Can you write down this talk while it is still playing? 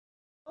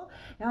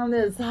on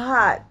this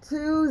hot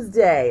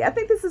Tuesday. I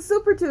think this is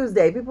Super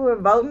Tuesday. People are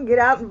voting. Get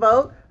out and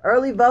vote.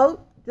 Early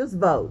vote. Just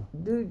vote.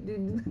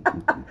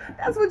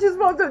 That's what you're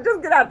supposed to do.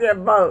 Just get out there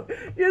and vote.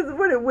 Just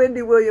what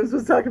Wendy Williams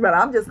was talking about.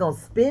 I'm just going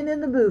to spin in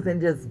the booth and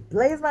just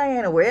place my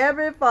hand wherever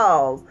it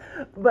falls.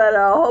 But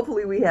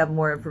hopefully we have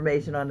more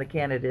information on the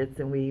candidates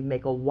and we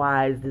make a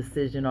wise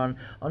decision on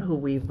who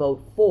we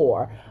vote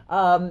for.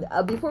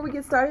 Before we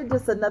get started,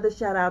 just another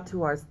shout out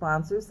to our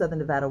sponsors, Southern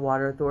Nevada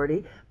Water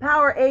Authority,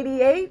 Power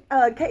 88,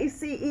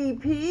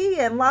 KCEP,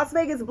 and Las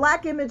Vegas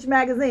Black Image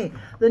Magazine.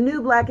 The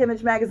new Black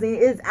Image Magazine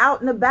is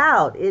out and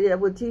about. It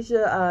with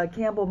Tisha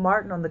Campbell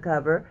Martin on the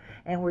cover,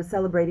 and we're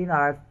celebrating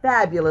our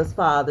fabulous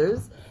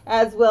fathers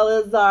as well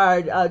as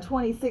our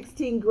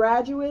 2016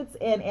 graduates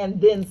and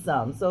then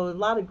some. So a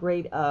lot of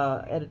great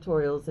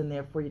editorials in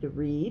there for you to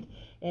read,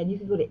 and you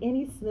can go to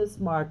any Smith's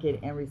Market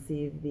and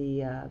receive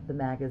the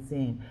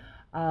magazine.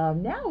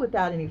 Now,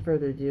 without any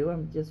further ado,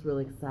 I'm just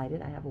really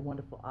excited. I have a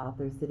wonderful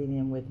author sitting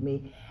in with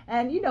me,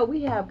 and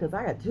we have, because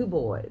I got two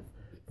boys.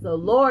 So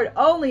Lord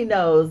only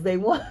knows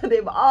they've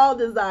all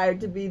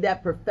desired to be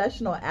that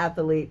professional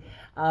athlete,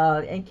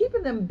 and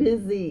keeping them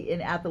busy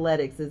in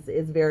athletics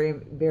is very,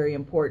 very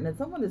important. And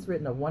someone that's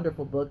written a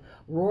wonderful book,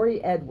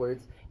 Rory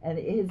Edwards, and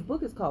his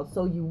book is called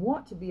So You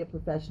Want to Be a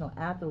Professional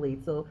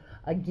Athlete. So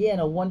again,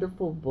 a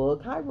wonderful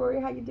book. Hi Rory,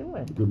 how you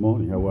doing? Good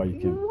morning. How are you,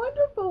 Kim?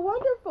 Wonderful,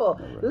 wonderful. All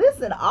right.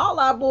 Listen, all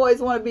our boys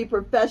want to be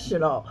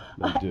professional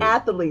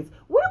athletes.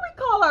 What do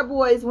we call our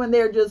boys when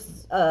they're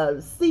just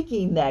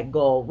seeking that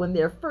goal, when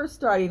they're first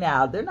starting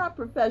out? They're not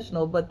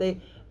professional, but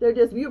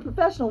you're a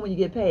professional when you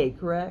get paid,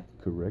 correct?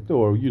 Correct.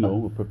 Or,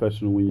 a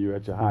professional when you're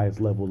at your highest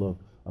level of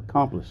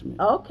accomplishment.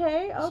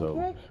 Okay.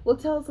 Well,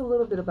 tell us a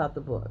little bit about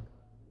the book.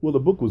 Well, the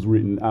book was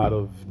written out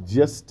of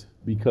just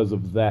because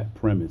of that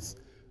premise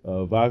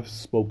of I've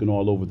spoken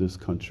all over this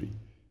country.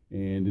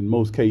 And in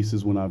most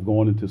cases, when I've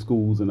gone into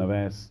schools and I've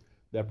asked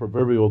that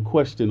proverbial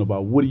question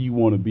about what do you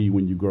want to be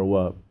when you grow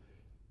up,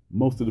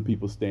 most of the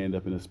people stand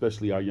up, and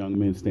especially our young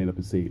men stand up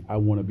and say, I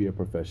want to be a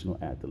professional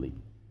athlete.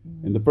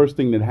 Mm-hmm. And the first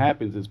thing that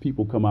happens is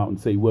people come out and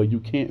say, well, you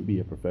can't be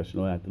a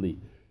professional athlete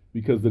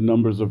because the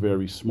numbers are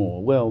very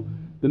small. Well,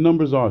 the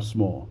numbers are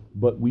small,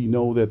 but we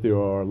know that there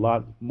are a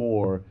lot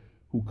more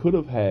who could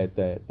have had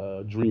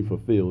that dream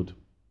fulfilled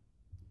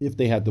if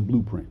they had the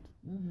blueprint.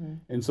 Mm-hmm.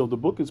 And so the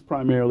book is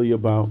primarily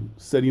about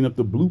setting up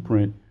the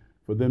blueprint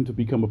for them to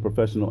become a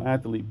professional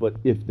athlete. But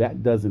if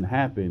that doesn't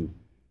happen,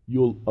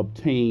 you'll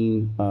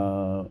obtain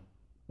a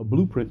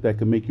blueprint that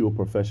can make you a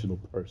professional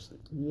person.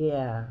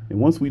 Yeah. And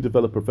once we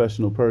develop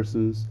professional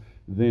persons,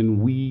 then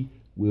we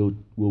will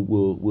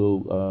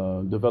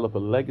develop a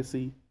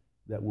legacy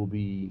that will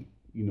be,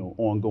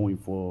 ongoing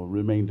for the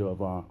remainder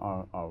of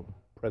our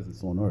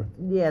presence on earth.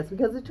 Yes,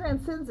 because it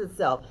transcends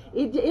itself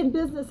in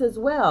business as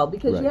well,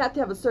 because Right. You have to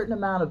have a certain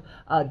amount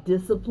of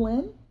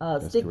discipline,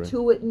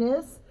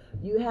 stick-to-itness.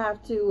 You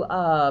have to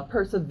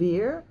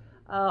persevere.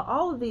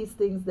 All of these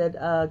things that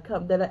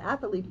that an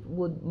athlete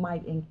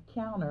might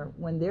encounter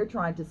when they're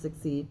trying to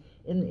succeed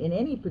in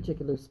any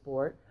particular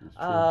sport.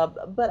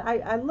 But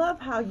I love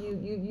how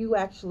you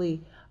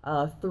actually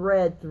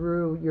thread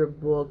through your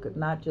book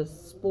not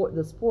just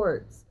the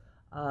sports.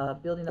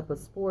 Building up a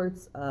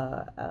sports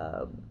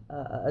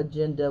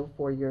agenda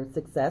for your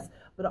success,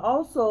 but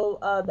also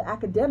the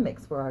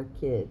academics for our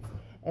kids.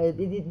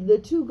 The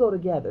two go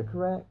together,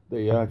 correct?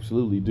 They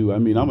absolutely do. I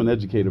mean, I'm an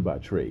educator by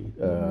trade.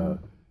 I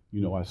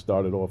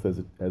started off as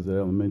an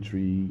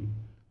elementary.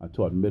 I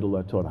taught middle,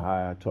 I taught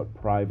high, I taught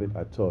private,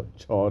 I taught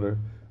charter.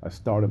 I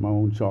started my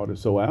own charter.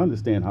 So I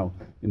understand how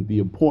the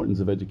importance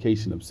of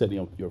education, of setting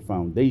up your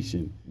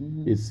foundation,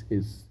 is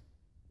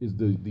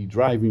the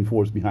driving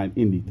force behind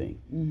anything.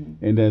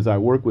 Mm-hmm. And as I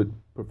work with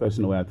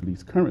professional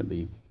athletes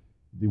currently,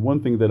 the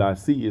one thing that I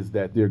see is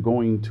that they're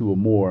going to a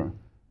more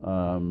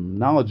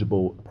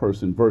knowledgeable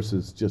person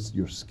versus just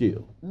your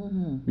skill.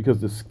 Mm-hmm. Because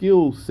the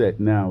skill set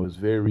now is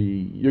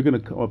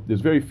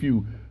there's very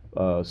few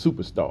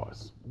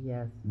superstars.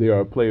 Yes. There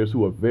are players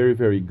who are very,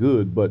 very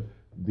good, but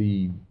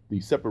the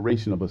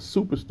separation of a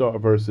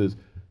superstar versus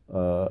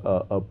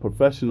a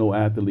professional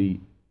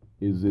athlete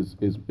is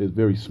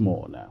very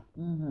small now.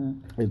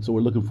 Mm-hmm. And so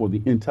we're looking for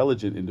the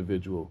intelligent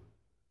individual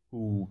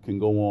who can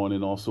go on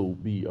and also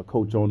be a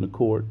coach on the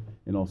court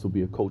and also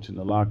be a coach in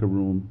the locker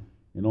room,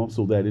 and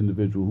also that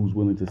individual who's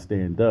willing to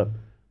stand up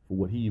for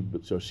what he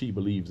or she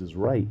believes is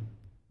right.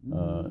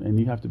 Mm-hmm. And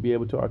you have to be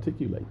able to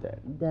articulate that.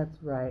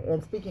 That's right.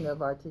 And speaking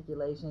of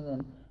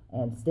articulation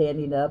and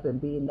standing up and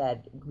being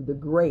the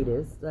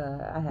greatest,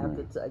 I have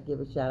to give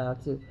a shout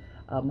out to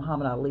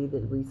Muhammad Ali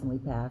that recently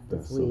passed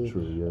this week. So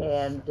true, yes.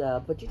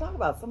 And but you talk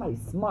about somebody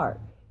smart,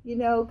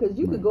 because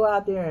you could go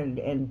out there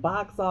and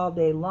box all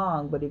day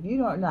long, but if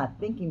you are not a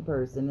thinking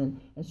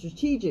person and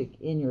strategic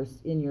in your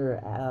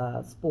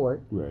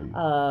sport, right.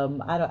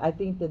 I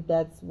think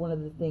that's one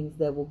of the things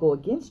that will go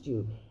against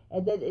you.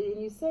 And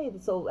you say,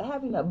 so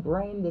having a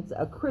brain that's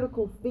a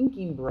critical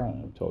thinking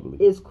brain totally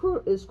is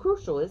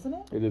crucial, isn't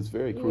it? It is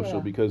very crucial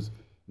because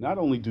not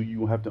only do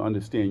you have to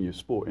understand your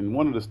sport, and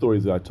one of the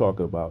stories that I talk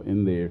about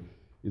in there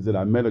is that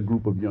I met a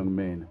group of young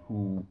men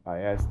who I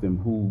asked them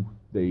who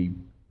they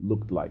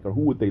looked like or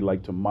who would they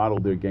like to model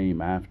their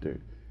game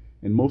after.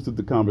 And most of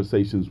the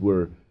conversations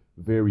were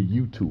very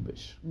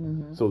YouTube-ish.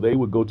 So they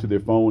would go to their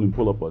phone and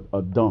pull up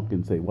a dunk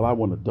and say, well, I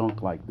want to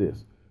dunk like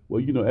this. Well,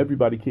 you know,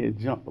 everybody can't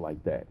jump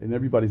like that, and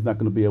everybody's not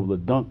going to be able to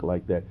dunk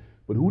like that.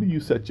 But who do you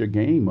set your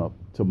game up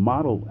to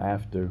model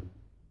after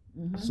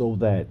so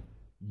that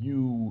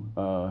you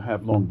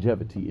have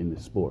longevity in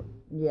this sport?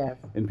 Yes.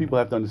 And people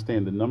have to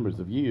understand the numbers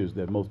of years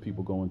that most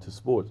people go into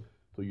sports.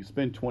 So you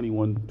spend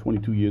 21,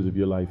 22 years of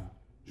your life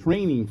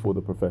training for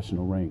the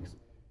professional ranks,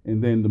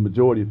 and then the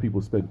majority of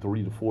people spend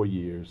 3 to 4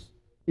 years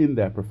in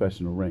that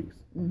professional ranks.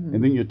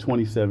 And then you're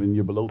 27,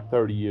 you're below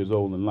 30 years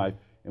old in life.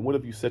 And what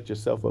have you set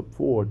yourself up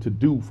to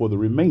do for the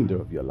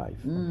remainder of your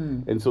life?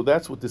 And so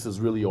that's what this is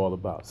really all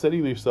about,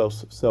 setting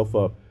yourself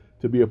up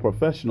to be a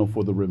professional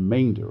for the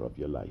remainder of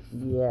your life.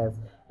 Yes,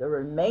 the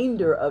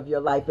remainder of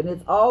your life. And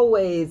it's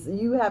always,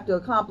 you have to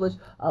accomplish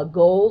a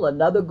goal,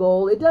 another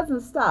goal. It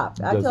doesn't stop.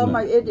 I tell them,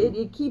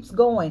 it keeps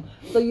going.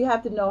 So you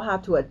have to know how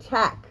to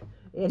attack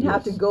and how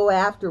to go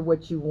after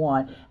what you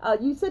want.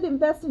 You said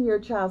invest in your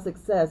child's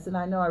success, and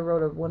I know I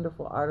wrote a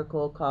wonderful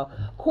article called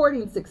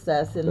Courting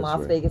Success in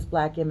Las Vegas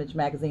Black Image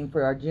Magazine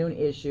for our June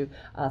issue,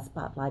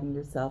 spotlighting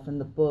yourself in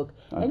the book.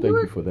 I thank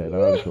you for that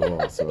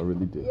article also, I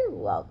really did. You're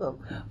welcome.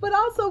 But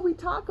also we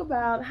talk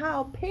about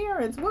how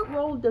parents, what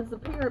role does the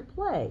parent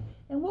play?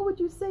 And what would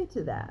you say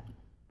to that?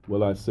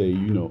 Well, I say,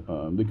 you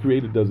know, the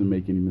Creator doesn't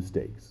make any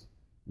mistakes.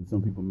 And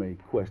some people may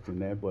question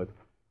that, but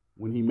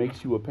when he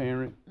makes you a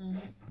parent,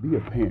 be a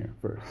parent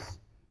first.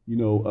 You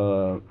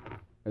know,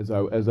 as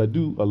I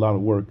do a lot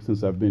of work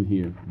since I've been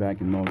here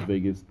back in Las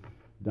Vegas,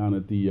 down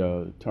at the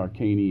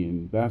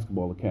Tarkanian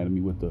Basketball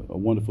Academy with a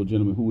wonderful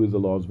gentleman who is a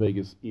Las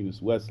Vegas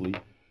Enos Wesley,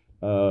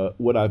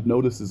 what I've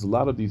noticed is a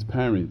lot of these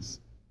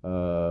parents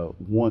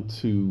want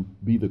to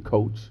be the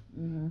coach.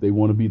 They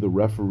want to be the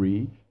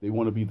referee. They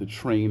want to be the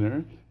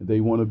trainer. They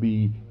want to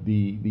be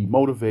the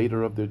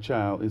motivator of their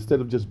child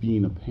instead of just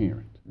being a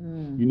parent.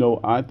 You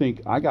know, I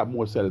think I got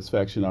more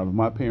satisfaction out of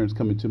my parents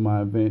coming to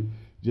my event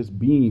just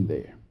being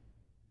there.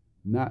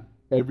 Not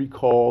every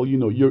call, you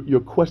know, you're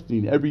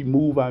questioning every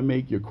move I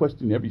make, you're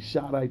questioning every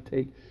shot I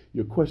take,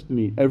 you're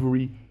questioning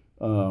every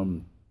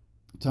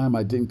time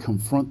I didn't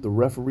confront the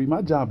referee.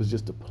 My job is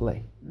just to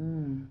play.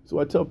 So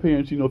I tell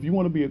parents, you know, if you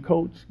want to be a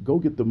coach, go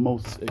get the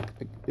most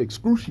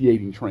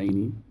excruciating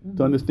training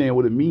to understand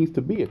what it means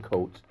to be a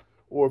coach.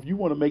 Or if you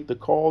want to make the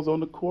calls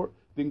on the court,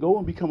 then go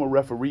and become a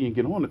referee and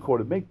get on the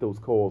court and make those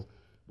calls.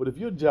 But if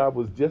your job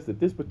was just at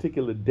this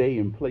particular day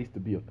and place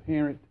to be a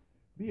parent,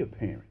 be a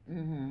parent.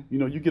 You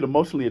know, you get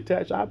emotionally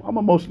attached. I'm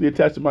emotionally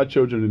attached to my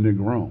children and they're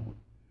grown.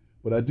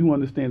 But I do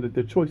understand that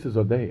their choices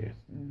are theirs.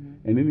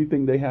 And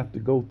anything they have to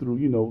go through,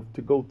 you know,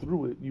 to go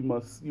through it, you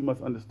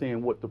must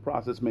understand what the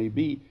process may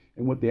be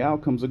and what the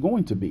outcomes are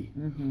going to be.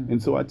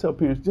 And so I tell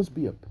parents, just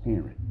be a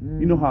parent.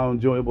 You know how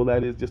enjoyable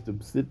that is, just to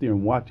sit there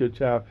and watch your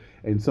child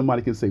and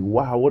somebody can say,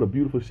 wow, what a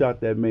beautiful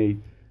shot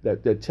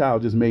that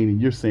child just made,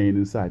 and you're saying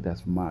inside,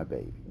 that's my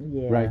baby.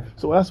 Right?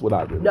 So that's what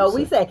I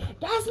really say. We say,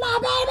 that's my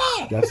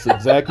baby. That's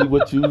exactly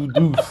what you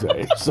do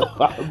say. So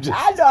I'm just,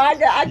 I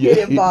know, I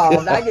get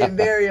involved. I get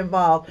very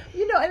involved.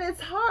 You know, and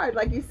it's hard,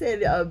 like you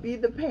said, be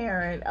the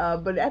parent,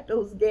 but at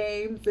those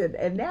games,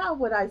 and now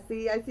what I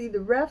see the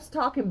refs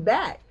talking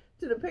back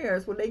to the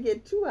parents when they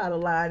get too out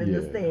of line in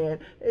the stand.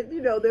 And,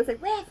 you know, they'll say,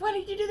 Ref, what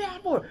did you do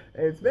that for?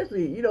 And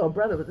especially, you know, a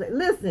brother would say,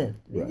 listen,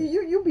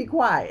 you be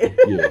quiet.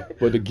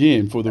 But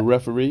again, for the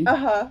referee,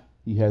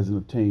 he hasn't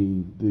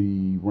obtained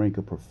the rank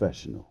of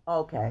professional.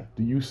 Okay.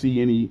 Do you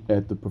see any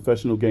at the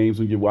professional games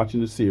when you're watching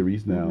the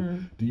series now,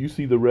 do you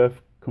see the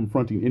ref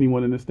confronting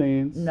anyone in the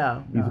stands?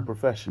 No. He's a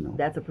professional.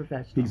 That's a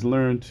professional. He's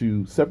learned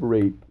to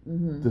separate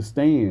the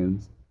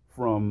stands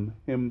from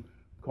him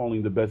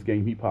calling the best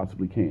game he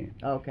possibly can.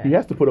 Okay. He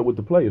has to put up with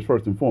the players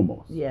first and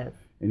foremost. Yes.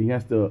 And he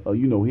has to,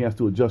 you know, he has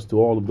to adjust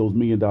to all of those $1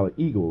 million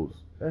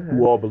egos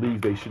who all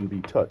believe they shouldn't be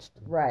touched.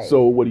 Right.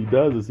 So what he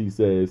does is he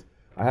says,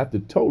 I have to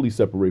totally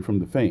separate from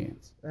the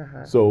fans.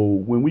 So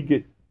when we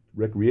get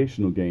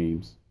recreational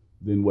games,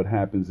 then what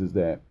happens is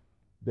that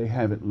they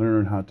haven't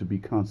learned how to be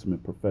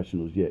consummate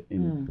professionals yet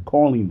in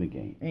calling the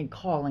game. In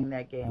calling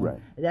that game. Right.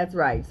 That's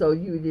right. So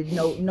you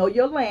know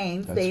your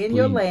lane. Stay in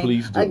your lane.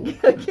 Please do.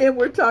 Again,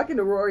 we're talking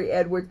to Rory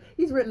Edwards.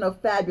 He's written a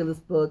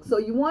fabulous book. So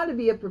you want to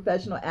be a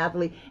professional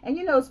athlete. And,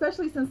 you know,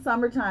 especially since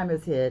summertime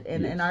has hit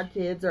and our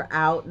kids are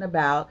out and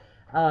about.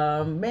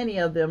 Many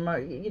of them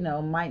are, you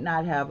know, might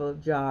not have a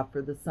job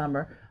for the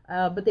summer.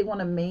 But they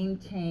want to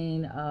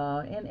maintain,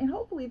 and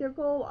hopefully their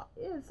goal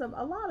is,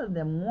 a lot of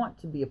them want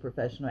to be a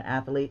professional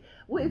athlete.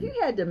 Well, if you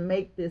had to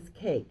make this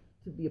cake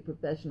to be a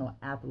professional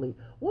athlete,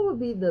 what would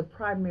be the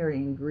primary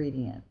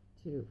ingredient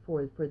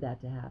for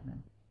that to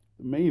happen?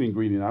 The main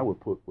ingredient I would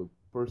put would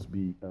first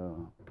be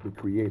the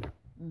creator.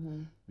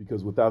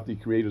 Because without the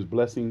creator's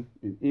blessing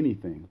in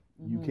anything,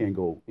 you can't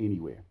go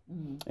anywhere.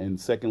 And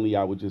secondly,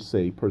 I would just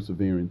say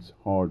perseverance,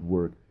 hard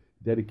work,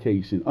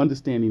 dedication,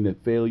 understanding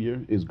that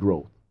failure is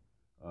growth.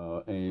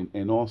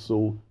 And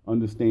also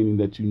understanding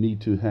that you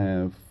need to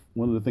have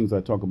one of the things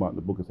I talk about in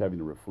the book is having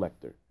a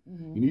reflector.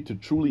 Mm-hmm. You need to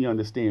truly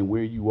understand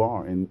where you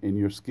are in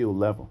your skill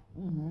level.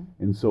 Mm-hmm.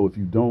 And so if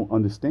you don't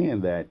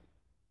understand that,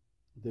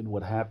 then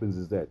what happens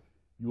is that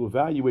you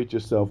evaluate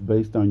yourself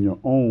based on your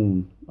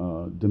own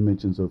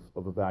dimensions of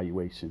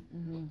evaluation.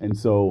 Mm-hmm. And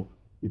so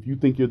if you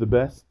think you're the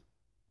best,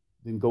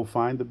 then go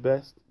find the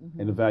best Mm-hmm.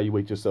 and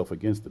evaluate yourself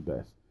against the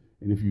best.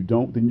 And if you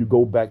don't, then you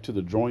go back to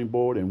the drawing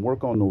board and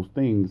work on those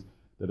things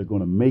that are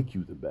going to make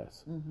you the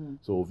best. Mm-hmm.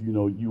 So if you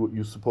know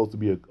you're supposed to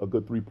be a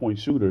good 3-point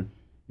shooter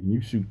and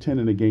you shoot 10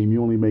 in a game,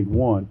 you only make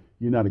 1,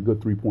 you're not a good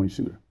 3-point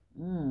shooter.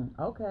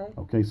 Okay.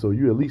 Okay, so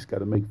you at least got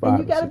to make 5. And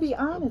you got to be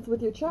honest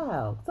with your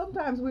child.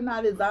 Sometimes we're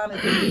not as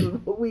honest as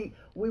we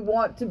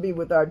want to be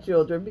with our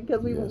children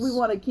because we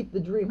want to keep the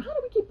dream. How do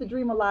we keep the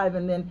dream alive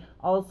and then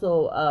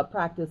also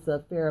practice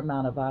a fair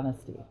amount of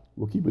honesty?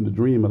 Well, keeping the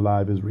dream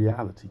alive is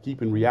reality.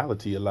 Keeping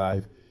reality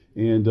alive.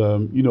 And,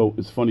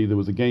 it's funny, there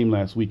was a game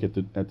last week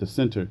at the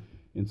center,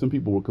 and some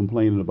people were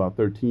complaining about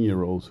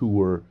 13-year-olds who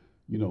were,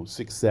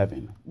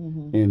 6'7".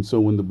 Mm-hmm. And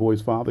so when the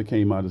boy's father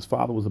came out, his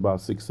father was about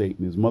 6'8",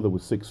 and his mother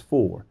was 6'4".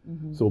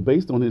 Mm-hmm. So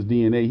based on his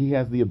DNA, he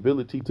has the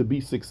ability to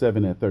be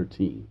 6'7" at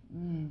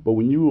 13. But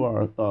when you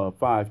are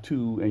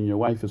 5'2", and your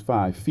wife is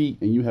 5 feet,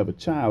 and you have a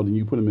child, and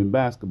you put him in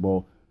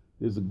basketball,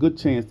 there's a good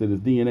chance that his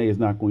DNA is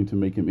not going to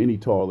make him any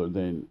taller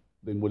than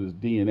what his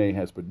DNA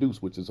has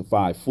produced, which is a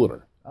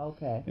 5-footer.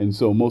 Okay. And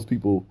so most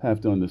people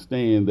have to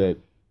understand that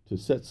to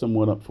set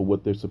someone up for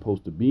what they're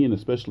supposed to be, and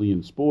especially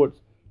in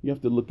sports, you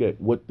have to look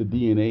at what the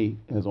DNA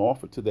has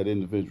offered to that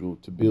individual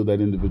to build that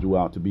individual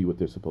out to be what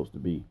they're supposed to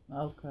be.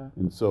 Okay.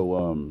 And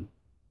so,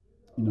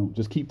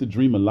 just keep the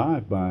dream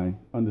alive by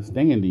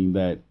understanding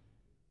that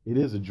it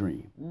is a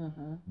dream.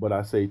 Mm-hmm. But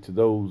I say to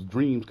those,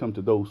 dreams come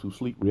to those who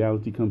sleep.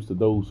 Reality comes to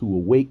those who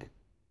awake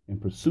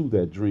and pursue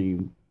that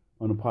dream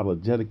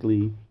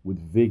unapologetically, with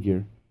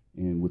vigor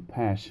and with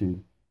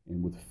passion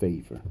and with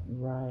favor.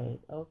 Right.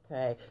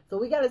 Okay. So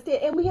we got to stay,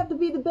 and we have to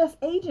be the best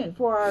agent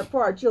for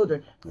our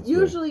children. That's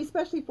Usually, right.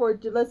 Especially for,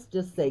 let's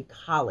just say,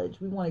 college.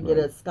 We want to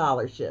get a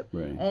scholarship.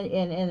 Right.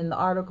 And in the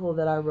article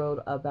that I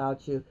wrote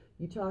about you,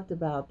 you talked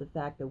about the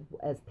fact that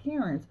as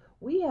parents,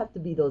 we have to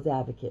be those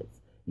advocates.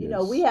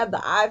 Yes. We have the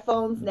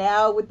iPhones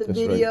now with the That's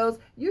videos. right.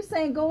 You're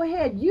saying, go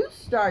ahead, you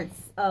start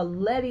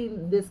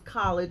letting this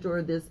college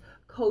or this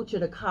coach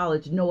at a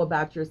college know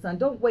about your son.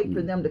 Don't wait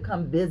for them to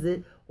come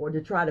visit or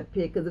to try to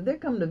pick, because if they're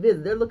coming to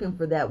visit, they're looking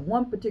for that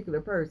one particular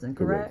person,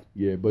 correct?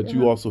 Yeah, but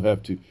you also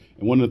have to,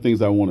 and one of the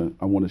things I want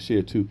to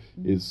share too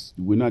is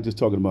we're not just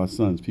talking about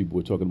sons, people,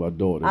 we're talking about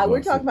daughters.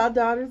 We're talking about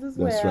daughters as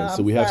well. That's right.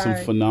 So we have some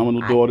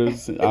phenomenal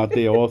daughters out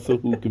there also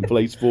who can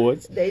play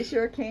sports. They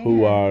sure can.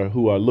 Who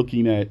are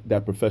looking at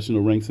that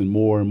professional ranks, and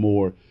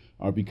more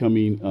are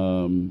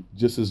becoming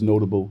just as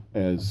notable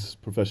as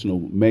professional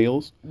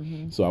males.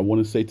 Mm-hmm. So I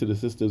want to say to the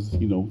sisters,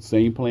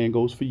 same plan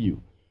goes for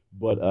you.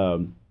 But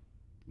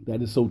that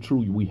is so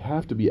true. We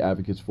have to be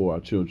advocates for our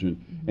children.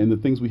 Mm-hmm. And the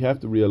things we have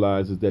to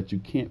realize is that you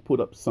can't put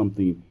up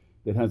something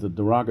that has a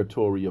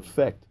derogatory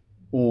effect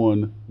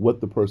on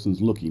what the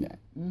person's looking at.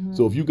 Mm-hmm.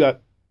 So if you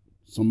got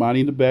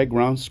somebody in the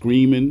background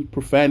screaming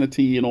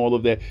profanity and all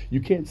of that,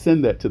 you can't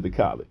send that to the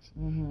college.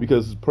 Mm-hmm.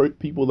 Because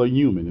people are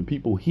human and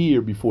people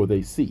hear before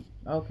they see.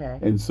 Okay.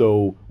 And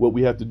so what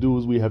we have to do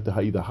is we have to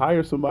either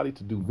hire somebody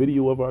to do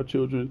video of our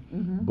children,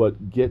 mm-hmm.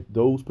 but get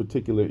those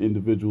particular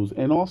individuals,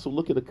 and also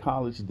look at a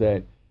college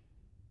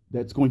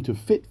that's going to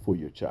fit for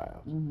your child.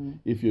 Mm-hmm.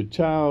 If your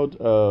child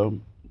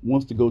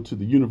wants to go to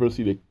the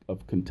University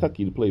of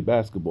Kentucky to play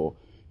basketball,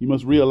 you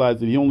must realize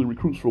that he only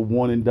recruits for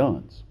one and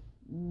dones.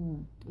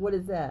 What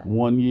is that?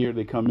 1 year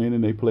they come in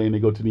and they play and they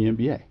go to the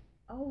NBA.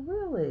 Oh,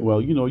 really?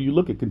 Well, you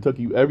look at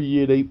Kentucky, every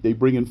year they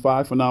bring in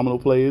 5 phenomenal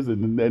players,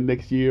 and then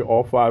next year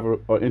all 5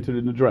 are entered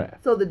in the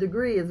draft. So the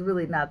degree is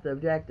really not the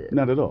objective?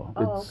 Not at all.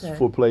 Oh, it's okay.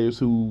 for players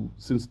who,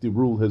 since the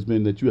rule has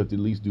been that you have to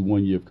at least do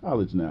 1 year of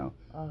college now,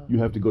 you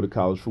have to go to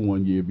college for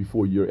 1 year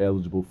before you're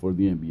eligible for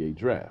the NBA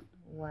draft.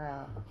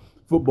 Wow.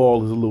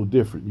 Football is a little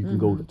different. You can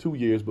go to 2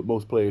 years, but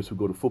most players who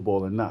go to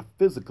football are not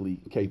physically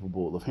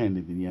capable of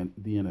handling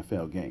the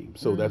NFL game.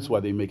 So that's why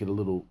they make it a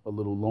little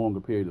longer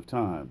period of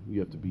time. You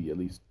have to be at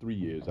least 3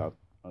 years out,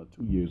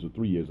 2 years or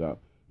 3 years out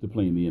to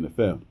play in the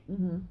NFL.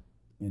 Mm-hmm.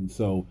 And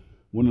so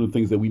one of the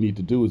things that we need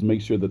to do is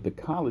make sure that the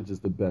college is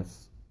the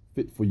best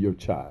fit for your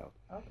child.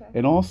 Okay.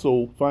 And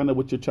also find out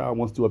what your child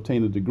wants to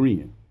obtain a degree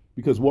in.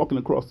 Because walking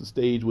across the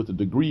stage with a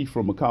degree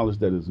from a college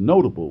that is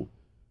notable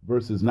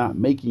versus not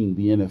making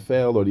the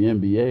NFL or the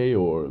NBA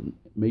or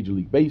Major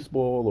League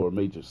Baseball or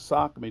Major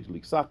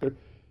League Soccer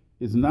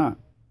is not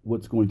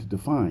what's going to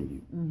define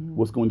you. Mm-hmm.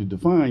 What's going to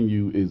define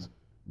you is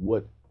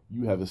what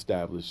you have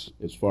established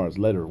as far as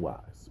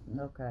letter-wise.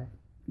 Okay.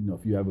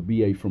 If you have a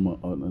BA from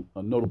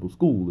a notable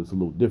school, it's a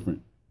little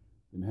different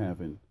than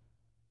having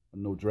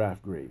no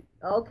draft grade.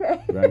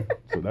 Okay. Right?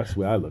 So that's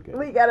the way I look at it.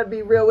 We got to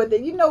be real with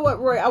it. You know what,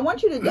 Roy? I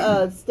want you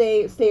to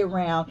stay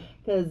around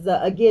because,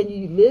 again,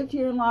 you lived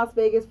here in Las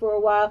Vegas for a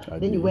while.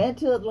 Then you went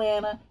to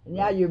Atlanta. And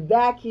now you're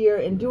back here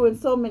and doing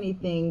so many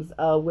things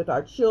with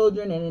our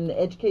children and in the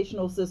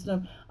educational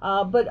system.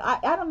 But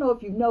I don't know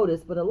if you've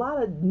noticed, but a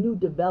lot of new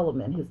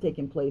development has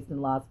taken place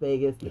in Las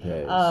Vegas. It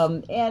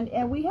has.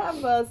 And we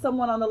have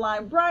someone on the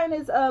line. Brian,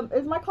 is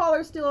my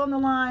caller still on the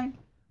line?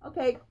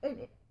 Okay.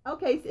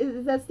 Okay.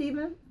 Is that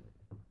Stephen?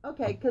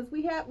 Okay, because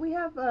we have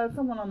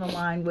someone on the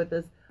line with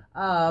us.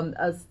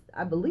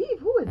 I believe,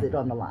 who is it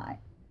on the line?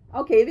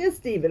 Okay, it is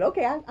Stephen.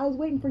 Okay, I was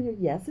waiting for your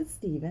yes. It's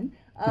Stephen.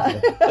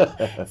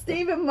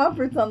 Stephen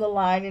Mumford's on the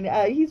line,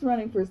 and he's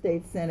running for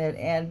state senate.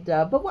 And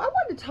but I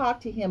wanted to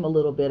talk to him a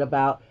little bit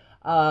about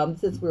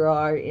since we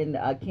are in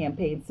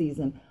campaign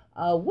season.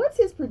 What's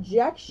his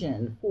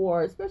projection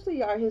for,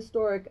 especially our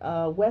historic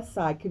West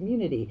Side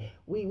community?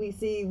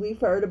 We've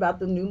heard about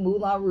the new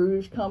Moulin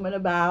Rouge coming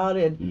about,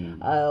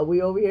 and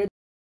we over here